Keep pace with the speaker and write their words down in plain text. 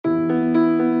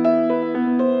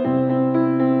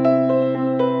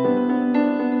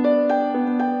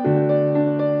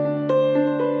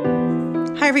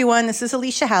everyone. This is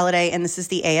Alicia Halliday, and this is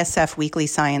the ASF Weekly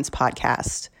Science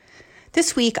Podcast.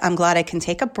 This week, I'm glad I can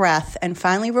take a breath and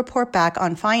finally report back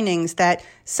on findings that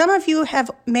some of you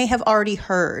may have already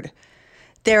heard.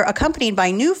 They're accompanied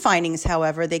by new findings,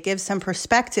 however, that give some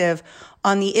perspective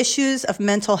on the issues of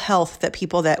mental health that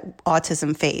people with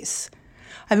autism face.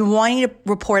 I've been wanting to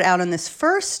report out on this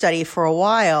first study for a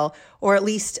while, or at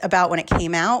least about when it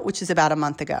came out, which is about a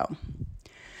month ago.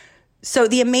 So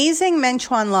the amazing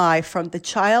Menchuan Lai from the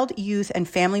Child, Youth, and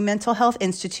Family Mental Health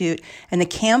Institute and the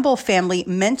Campbell Family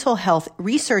Mental Health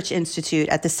Research Institute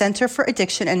at the Center for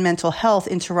Addiction and Mental Health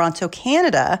in Toronto,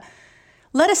 Canada,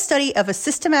 led a study of a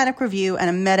systematic review and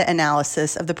a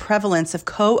meta-analysis of the prevalence of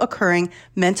co-occurring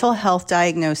mental health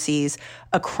diagnoses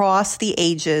across the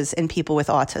ages in people with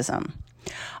autism.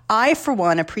 I, for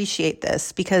one, appreciate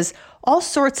this because all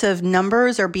sorts of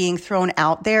numbers are being thrown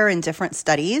out there in different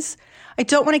studies. I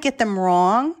don't want to get them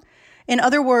wrong. In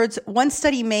other words, one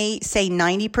study may say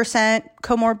 90%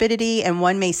 comorbidity and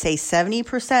one may say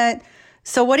 70%.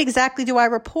 So what exactly do I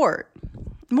report?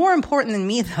 More important than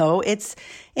me, though, it's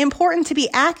important to be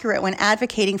accurate when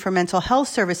advocating for mental health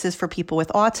services for people with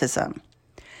autism.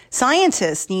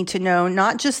 Scientists need to know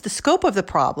not just the scope of the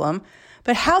problem,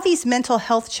 but how these mental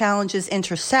health challenges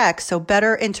intersect so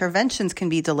better interventions can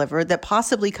be delivered that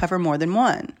possibly cover more than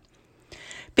one.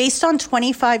 Based on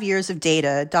 25 years of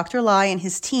data, Dr. Lai and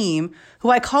his team, who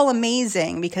I call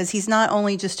amazing because he's not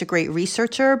only just a great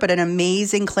researcher, but an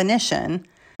amazing clinician,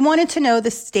 wanted to know the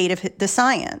state of the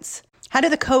science. How do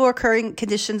the co-occurring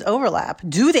conditions overlap?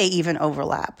 Do they even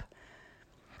overlap?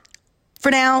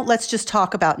 For now, let's just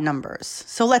talk about numbers.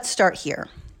 So let's start here.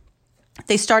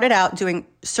 They started out doing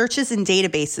searches in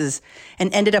databases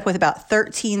and ended up with about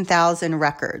 13,000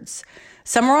 records.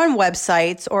 Some were on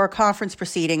websites or conference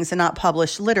proceedings and not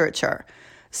published literature.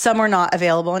 Some were not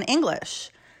available in English.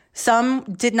 Some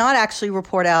did not actually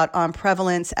report out on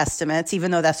prevalence estimates, even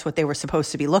though that's what they were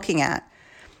supposed to be looking at.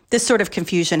 This sort of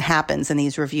confusion happens in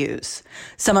these reviews.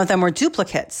 Some of them were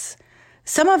duplicates.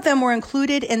 Some of them were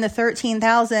included in the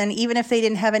 13,000, even if they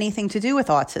didn't have anything to do with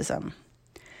autism.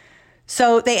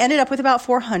 So they ended up with about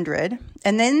 400,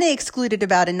 and then they excluded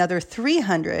about another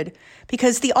 300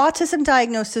 because the autism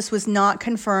diagnosis was not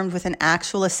confirmed with an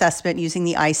actual assessment using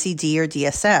the ICD or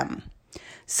DSM.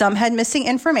 Some had missing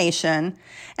information,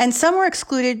 and some were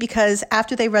excluded because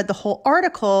after they read the whole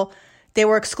article, they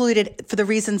were excluded for the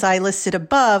reasons I listed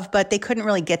above, but they couldn't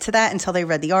really get to that until they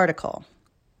read the article.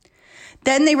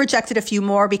 Then they rejected a few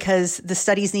more because the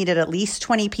studies needed at least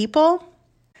 20 people.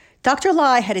 Dr.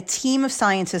 Lai had a team of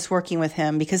scientists working with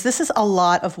him because this is a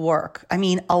lot of work. I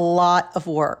mean, a lot of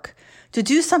work. To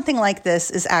do something like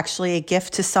this is actually a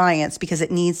gift to science because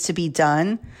it needs to be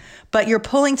done, but you're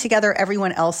pulling together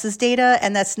everyone else's data,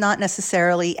 and that's not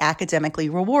necessarily academically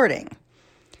rewarding.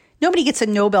 Nobody gets a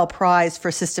Nobel Prize for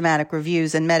systematic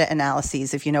reviews and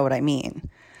meta-analyses, if you know what I mean.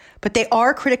 But they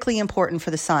are critically important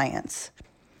for the science.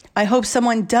 I hope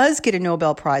someone does get a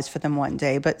Nobel Prize for them one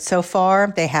day, but so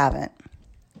far they haven't.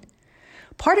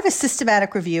 Part of a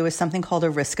systematic review is something called a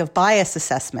risk of bias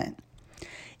assessment.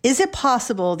 Is it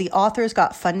possible the authors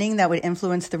got funding that would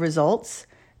influence the results?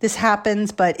 This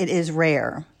happens, but it is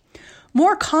rare.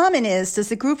 More common is, does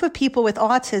the group of people with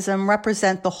autism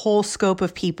represent the whole scope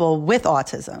of people with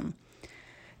autism?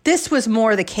 This was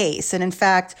more the case, and in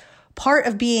fact, part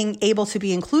of being able to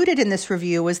be included in this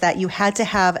review was that you had to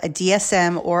have a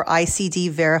DSM or ICD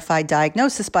verified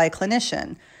diagnosis by a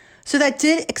clinician. So that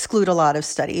did exclude a lot of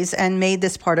studies and made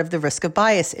this part of the risk of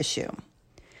bias issue.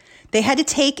 They had to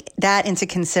take that into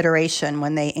consideration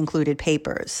when they included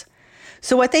papers.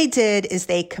 So what they did is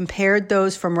they compared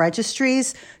those from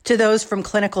registries to those from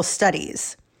clinical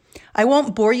studies. I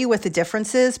won't bore you with the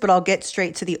differences, but I'll get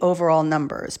straight to the overall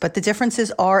numbers. But the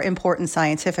differences are important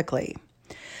scientifically.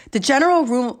 The general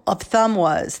rule of thumb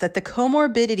was that the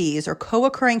comorbidities or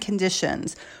co-occurring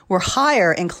conditions were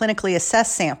higher in clinically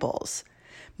assessed samples.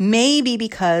 Maybe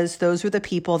because those were the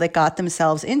people that got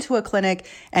themselves into a clinic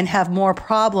and have more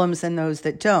problems than those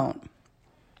that don't.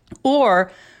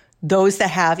 Or those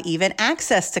that have even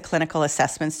access to clinical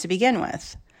assessments to begin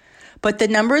with. But the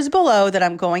numbers below that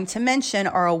I'm going to mention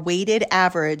are a weighted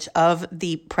average of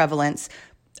the prevalence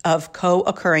of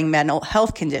co-occurring mental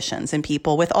health conditions in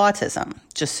people with autism,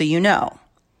 just so you know.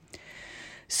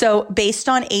 So based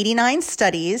on 89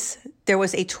 studies, there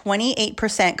was a 28%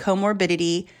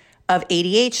 comorbidity of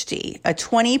ADHD, a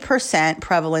 20%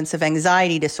 prevalence of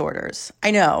anxiety disorders.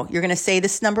 I know you're going to say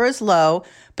this number is low,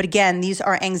 but again, these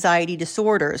are anxiety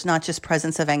disorders, not just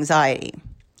presence of anxiety.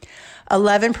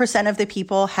 11% of the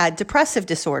people had depressive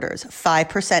disorders,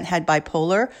 5% had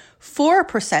bipolar,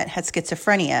 4% had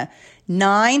schizophrenia,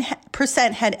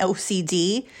 9% had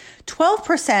OCD,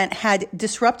 12% had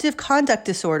disruptive conduct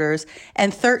disorders,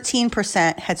 and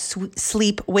 13% had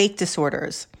sleep-wake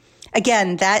disorders.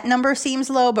 Again, that number seems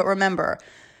low, but remember,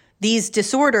 these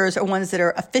disorders are ones that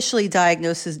are officially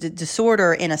diagnosed as a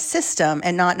disorder in a system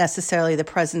and not necessarily the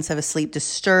presence of a sleep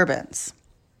disturbance.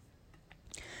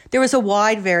 There was a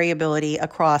wide variability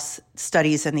across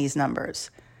studies in these numbers.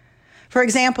 For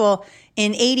example,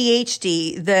 in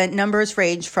ADHD, the numbers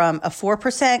range from a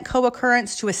 4%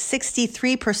 co-occurrence to a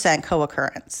 63%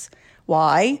 co-occurrence.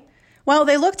 Why? Well,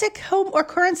 they looked at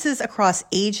co-occurrences across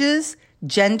ages,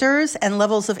 genders, and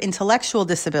levels of intellectual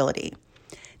disability.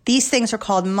 These things are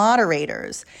called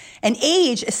moderators, and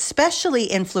age especially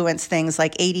influenced things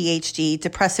like ADHD,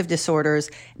 depressive disorders,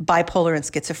 bipolar, and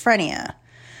schizophrenia.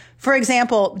 For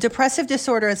example, depressive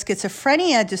disorder and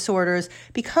schizophrenia disorders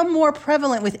become more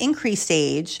prevalent with increased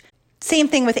age. Same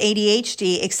thing with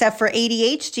ADHD, except for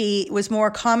ADHD was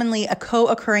more commonly a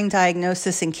co-occurring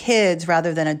diagnosis in kids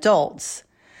rather than adults.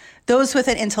 Those with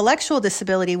an intellectual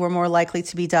disability were more likely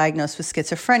to be diagnosed with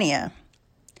schizophrenia.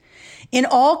 In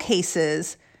all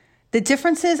cases, the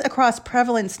differences across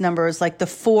prevalence numbers like the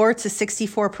 4 to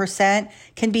 64%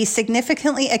 can be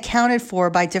significantly accounted for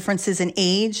by differences in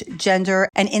age, gender,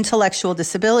 and intellectual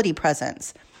disability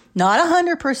presence. Not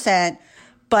 100%,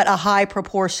 but a high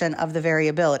proportion of the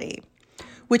variability,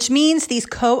 which means these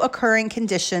co-occurring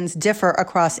conditions differ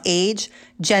across age,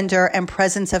 gender, and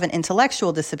presence of an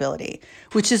intellectual disability,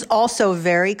 which is also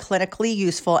very clinically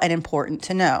useful and important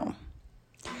to know.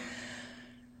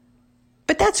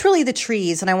 But that's really the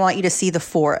trees, and I want you to see the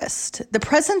forest. The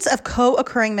presence of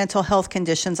co-occurring mental health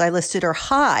conditions I listed are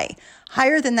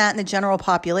higher than that in the general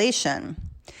population.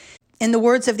 In the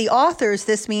words of the authors,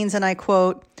 this means, and I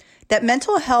quote, that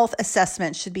mental health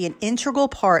assessment should be an integral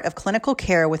part of clinical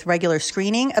care with regular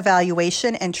screening,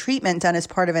 evaluation, and treatment done as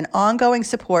part of an ongoing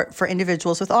support for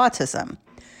individuals with autism.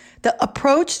 The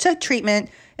approach to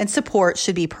treatment and support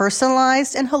should be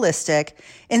personalized and holistic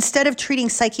instead of treating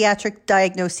psychiatric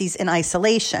diagnoses in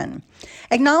isolation.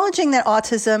 Acknowledging that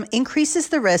autism increases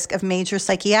the risk of major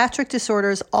psychiatric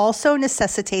disorders also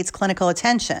necessitates clinical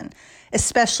attention,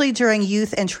 especially during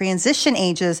youth and transition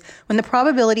ages when the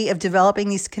probability of developing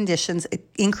these conditions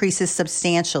increases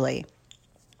substantially.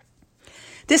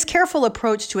 This careful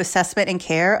approach to assessment and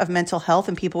care of mental health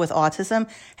in people with autism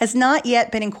has not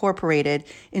yet been incorporated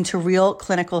into real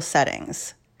clinical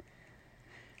settings.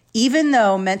 Even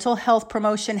though mental health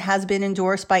promotion has been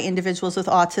endorsed by individuals with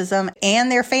autism and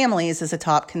their families as a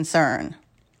top concern.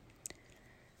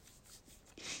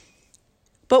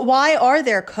 But why are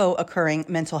there co-occurring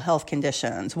mental health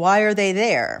conditions? Why are they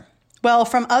there? Well,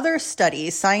 from other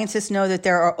studies, scientists know that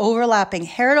there are overlapping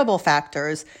heritable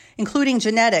factors, including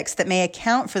genetics, that may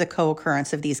account for the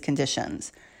co-occurrence of these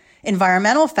conditions.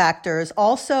 Environmental factors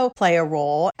also play a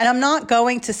role, and I'm not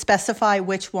going to specify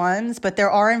which ones, but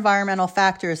there are environmental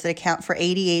factors that account for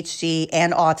ADHD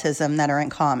and autism that are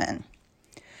in common.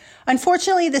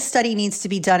 Unfortunately, this study needs to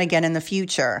be done again in the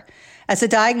future. As the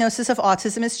diagnosis of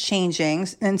autism is changing,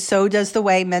 and so does the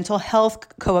way mental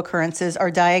health co-occurrences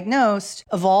are diagnosed,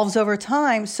 evolves over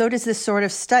time, so does this sort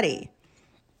of study.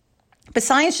 But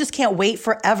science just can't wait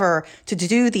forever to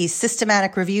do these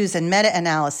systematic reviews and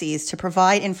meta-analyses to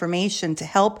provide information to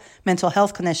help mental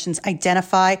health clinicians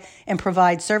identify and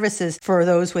provide services for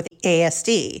those with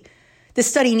ASD. This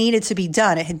study needed to be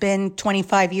done. It had been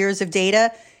 25 years of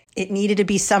data. It needed to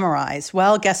be summarized.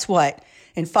 Well, guess what?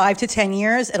 In 5 to 10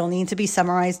 years, it'll need to be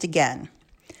summarized again.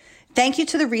 Thank you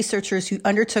to the researchers who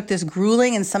undertook this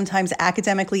grueling and sometimes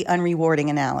academically unrewarding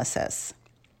analysis.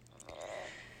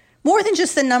 More than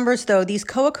just the numbers, though, these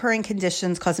co-occurring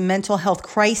conditions cause mental health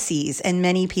crises in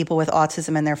many people with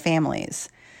autism and their families.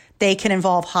 They can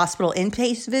involve hospital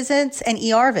inpatient visits and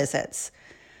ER visits.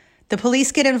 The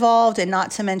police get involved, and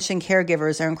not to mention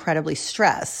caregivers are incredibly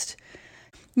stressed.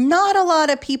 Not a lot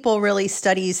of people really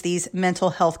studies these mental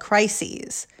health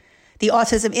crises. The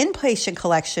autism inpatient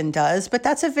collection does, but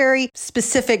that's a very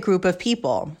specific group of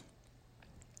people.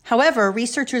 However,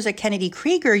 researchers at Kennedy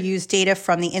Krieger use data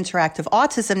from the Interactive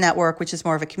Autism Network, which is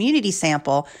more of a community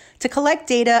sample, to collect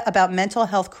data about mental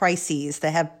health crises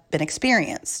that have been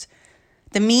experienced.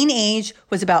 The mean age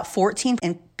was about 14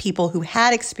 in people who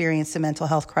had experienced a mental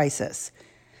health crisis.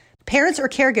 Parents or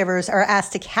caregivers are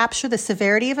asked to capture the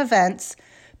severity of events,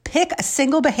 pick a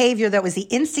single behavior that was the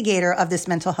instigator of this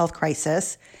mental health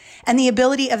crisis, and the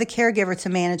ability of the caregiver to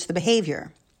manage the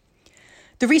behavior.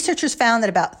 The researchers found that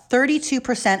about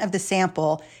 32% of the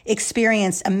sample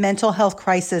experienced a mental health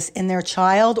crisis in their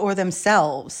child or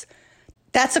themselves.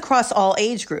 That's across all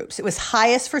age groups. It was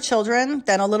highest for children,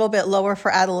 then a little bit lower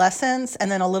for adolescents, and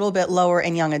then a little bit lower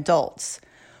in young adults.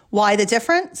 Why the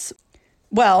difference?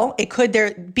 Well, it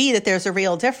could be that there's a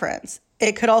real difference.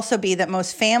 It could also be that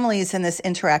most families in this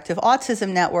interactive autism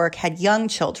network had young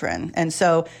children, and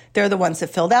so they're the ones that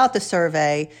filled out the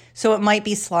survey, so it might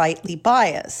be slightly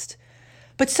biased.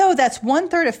 But so that's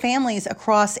 1/3 of families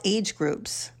across age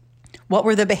groups. What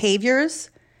were the behaviors?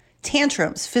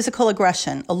 Tantrums, physical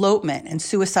aggression, elopement, and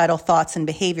suicidal thoughts and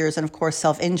behaviors, and of course,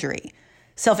 self-injury.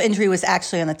 Self-injury was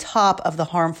actually on the top of the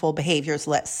harmful behaviors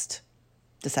list.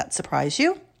 Does that surprise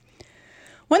you?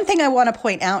 One thing I want to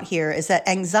point out here is that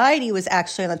anxiety was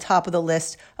actually on the top of the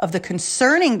list of the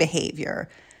concerning behavior,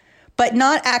 but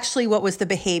not actually what was the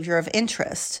behavior of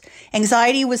interest.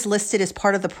 Anxiety was listed as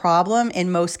part of the problem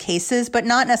in most cases, but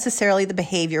not necessarily the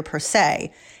behavior per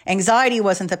se. Anxiety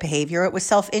wasn't the behavior, it was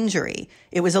self-injury.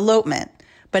 It was elopement,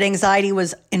 but anxiety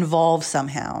was involved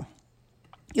somehow.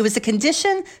 It was a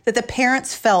condition that the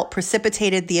parents felt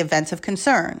precipitated the event of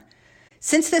concern.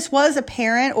 Since this was a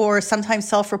parent or sometimes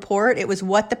self-report, it was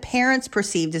what the parents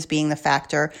perceived as being the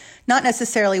factor, not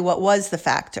necessarily what was the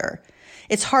factor.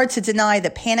 It's hard to deny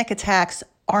that panic attacks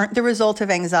aren't the result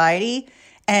of anxiety,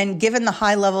 and given the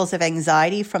high levels of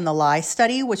anxiety from the LIE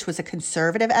study, which was a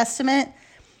conservative estimate,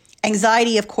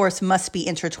 anxiety, of course, must be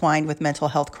intertwined with mental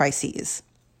health crises.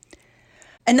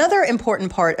 Another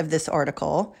important part of this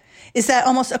article is that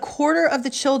almost 1/4 of the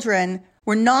children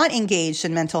were not engaged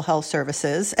in mental health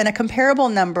services, and a comparable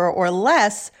number or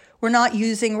less were not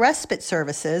using respite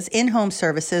services, in-home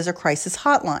services, or crisis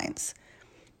hotlines.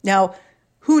 Now,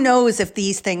 who knows if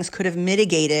these things could have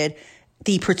mitigated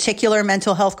the particular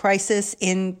mental health crisis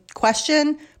in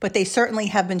question, but they certainly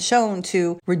have been shown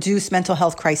to reduce mental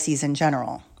health crises in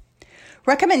general.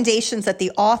 Recommendations that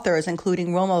the authors, including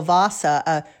Romo Vasa,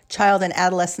 a child and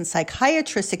adolescent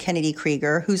psychiatrist at Kennedy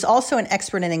Krieger, who's also an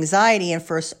expert in anxiety and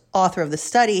first author of the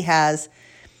study, has,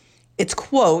 it's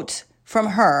quote from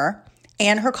her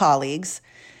and her colleagues,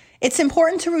 "It's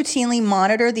important to routinely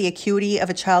monitor the acuity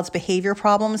of a child's behavior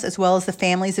problems as well as the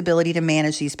family's ability to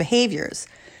manage these behaviors.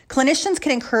 Clinicians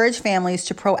can encourage families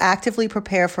to proactively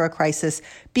prepare for a crisis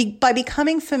by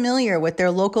becoming familiar with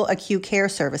their local acute care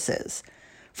services.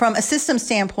 From a system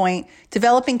standpoint,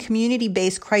 developing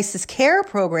community-based crisis care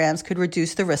programs could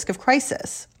reduce the risk of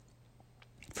crisis.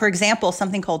 For example,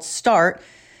 something called START,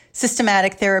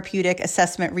 Systematic Therapeutic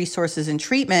Assessment Resources and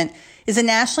Treatment, is a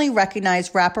nationally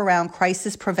recognized wraparound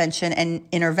crisis prevention and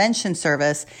intervention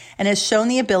service and has shown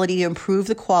the ability to improve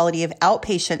the quality of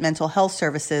outpatient mental health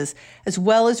services as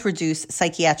well as reduce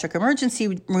psychiatric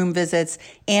emergency room visits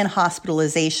and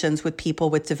hospitalizations with people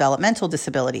with developmental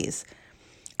disabilities."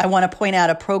 I want to point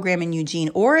out a program in Eugene,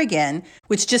 Oregon,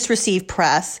 which just received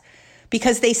press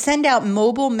because they send out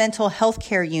mobile mental health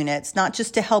care units, not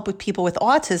just to help with people with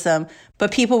autism, but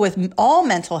people with all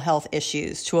mental health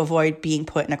issues to avoid being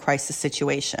put in a crisis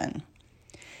situation.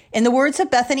 In the words of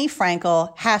Bethany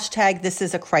Frankel, hashtag this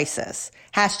is a crisis,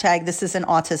 hashtag this is an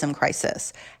autism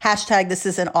crisis, hashtag this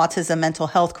is an autism mental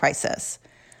health crisis.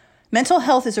 Mental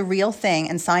health is a real thing,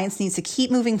 and science needs to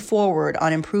keep moving forward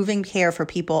on improving care for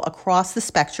people across the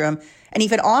spectrum and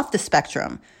even off the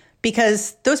spectrum,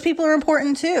 because those people are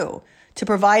important too, to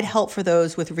provide help for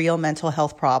those with real mental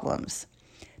health problems.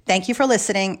 Thank you for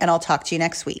listening, and I'll talk to you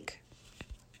next week.